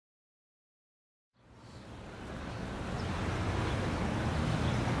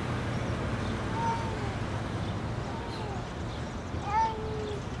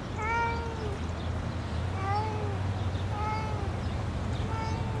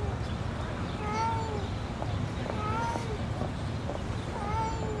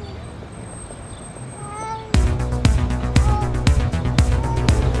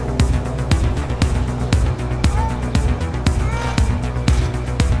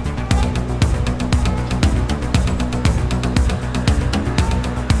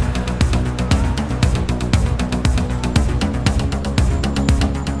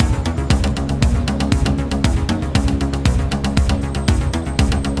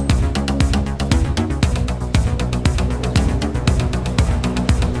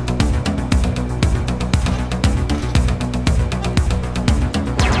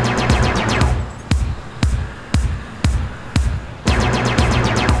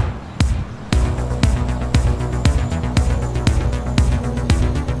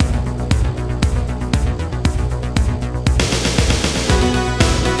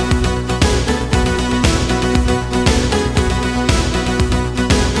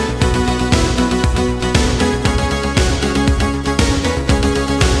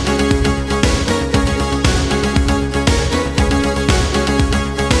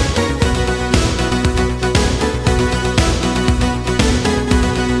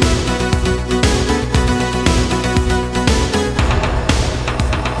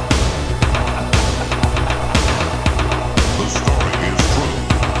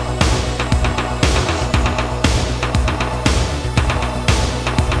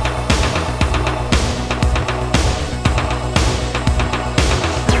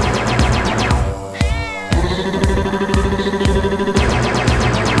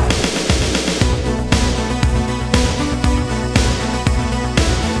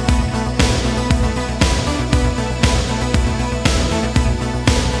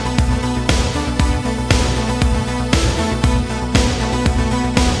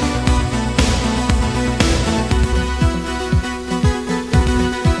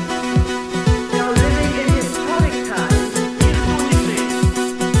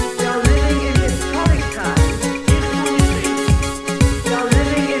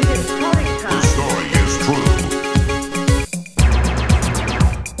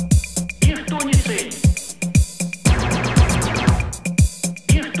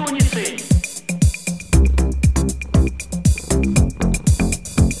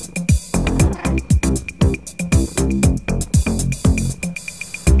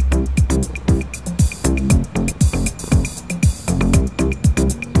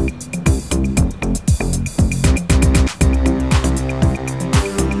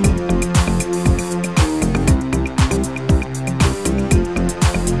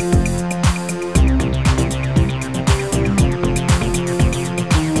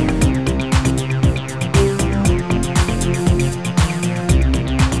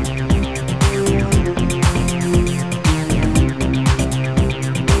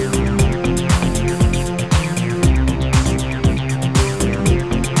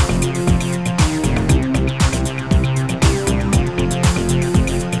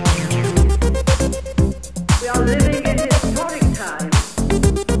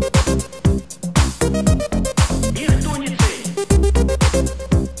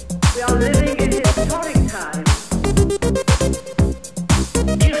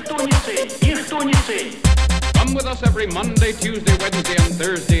Monday, Tuesday, Wednesday, and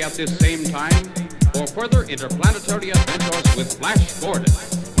Thursday at this same time for further interplanetary adventures with Flash Gordon.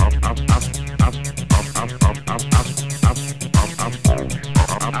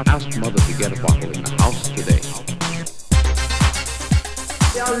 Ask Mother to get a bottle in the house today.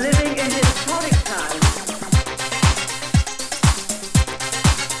 We are living in historic times.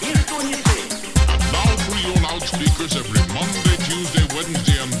 And now through your loudspeakers every Monday, Tuesday,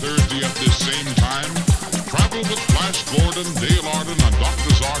 Wednesday, and Thursday at this same time, travel with Flash Gordon, Dale Arden, and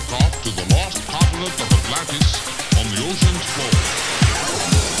Dr. Zarkov to the lost continent of Atlantis on the ocean's floor.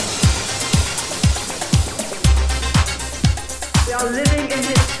 We are living in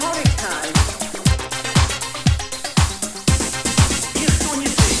historic times.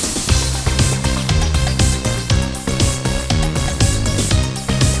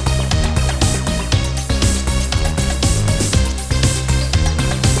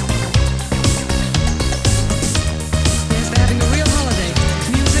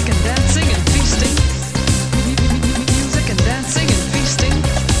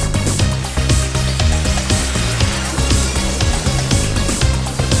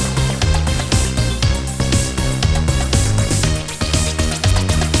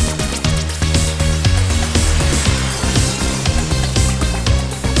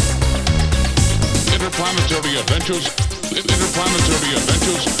 Interplanetary adventures. Interplanetary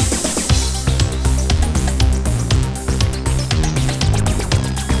adventures.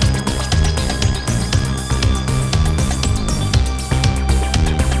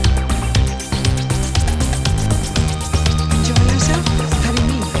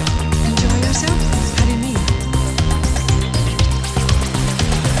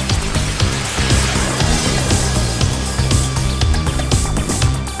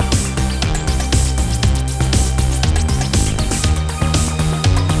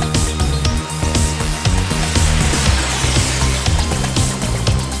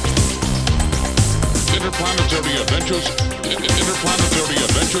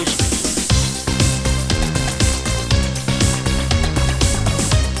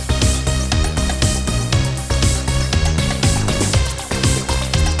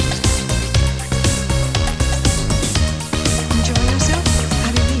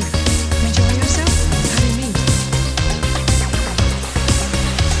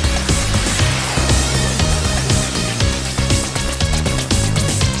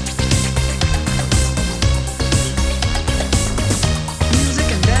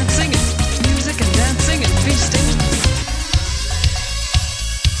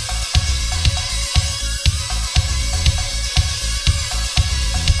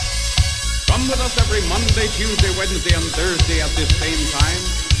 Every Monday, Tuesday, Wednesday, and Thursday at this same time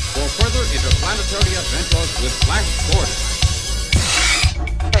for further interplanetary adventures with Flash Gordon.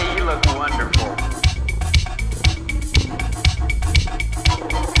 Hey, you look wonderful.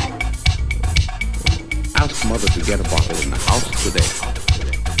 Ask Mother to get a bottle in the house today.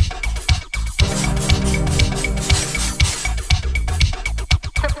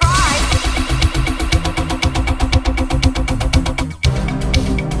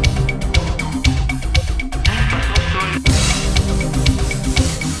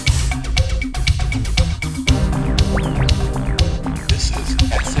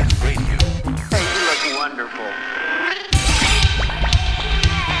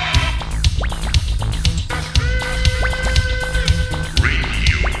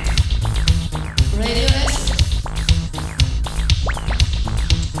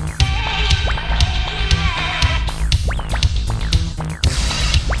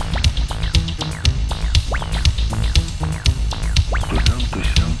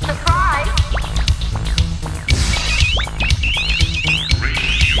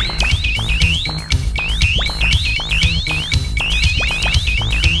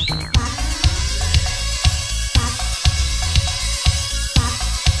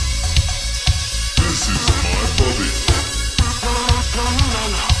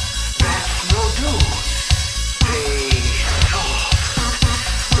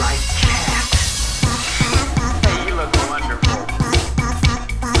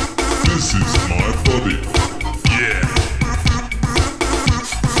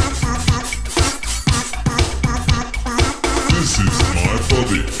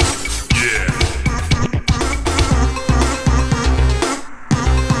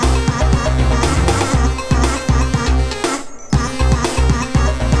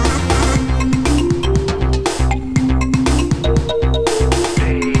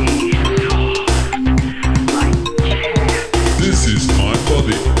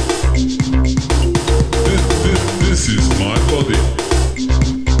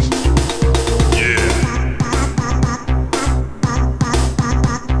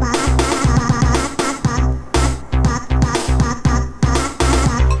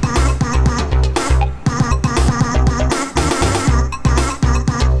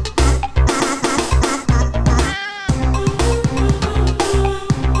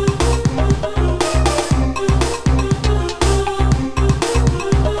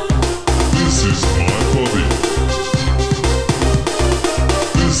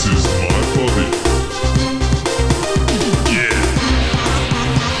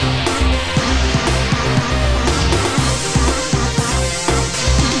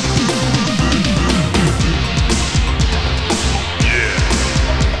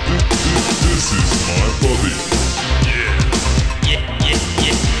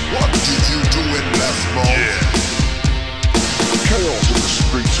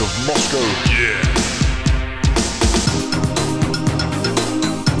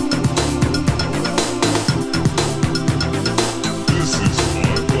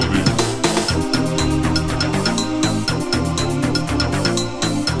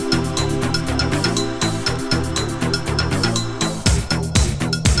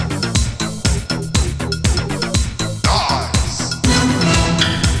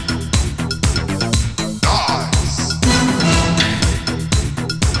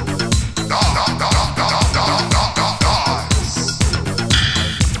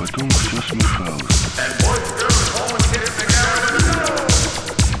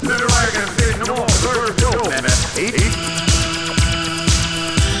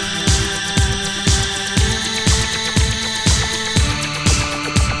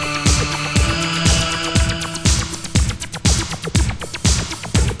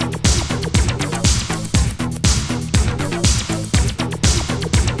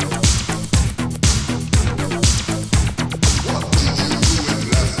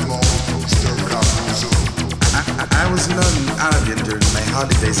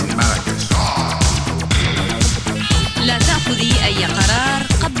 holidays in Marrakesh. لا تأخذي أي قرار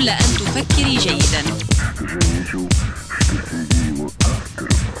قبل أن تفكري جيداً.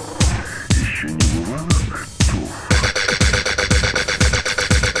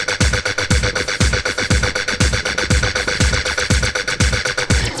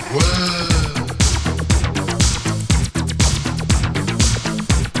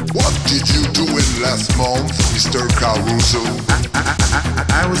 What did you do in last month, Mr. Caruso?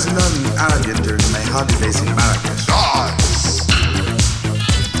 I was in Arabia during my holidays in Marrakesh. Nice!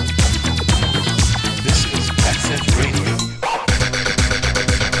 This is Cassette Radio.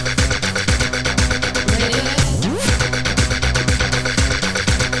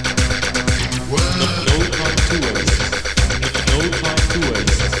 No time to waste. No time to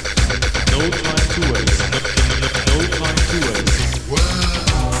waste. No time to waste. No time to waste.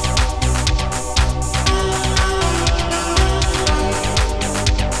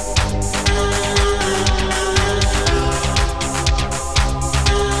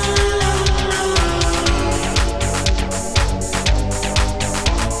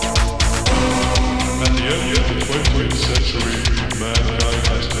 At the end of the 20th century, mankind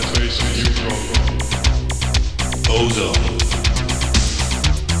has to face a new problem. Ozone.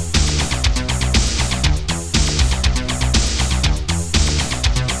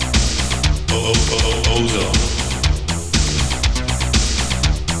 Ozone.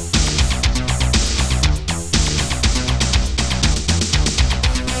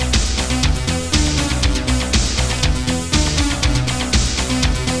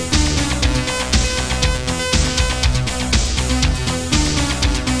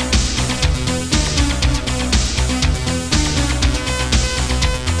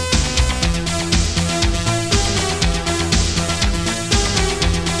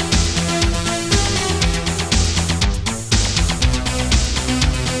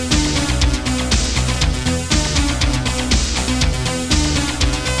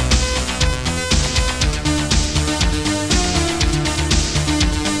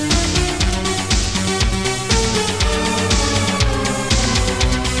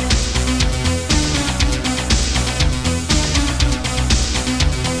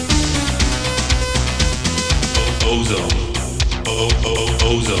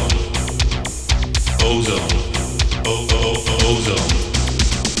 Ozone. Ozone. Ozone. Ozone.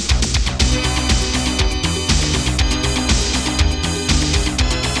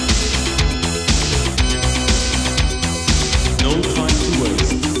 No time to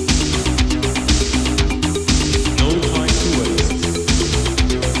waste. No time to waste.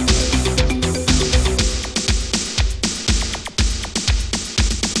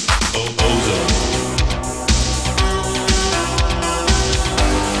 Ozone.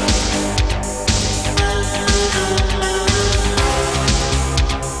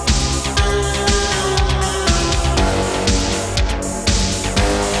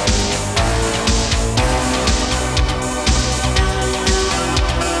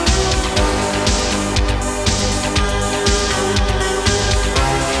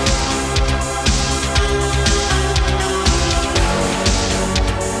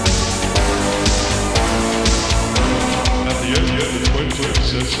 At the end of the 20th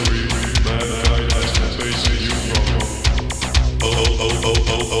century,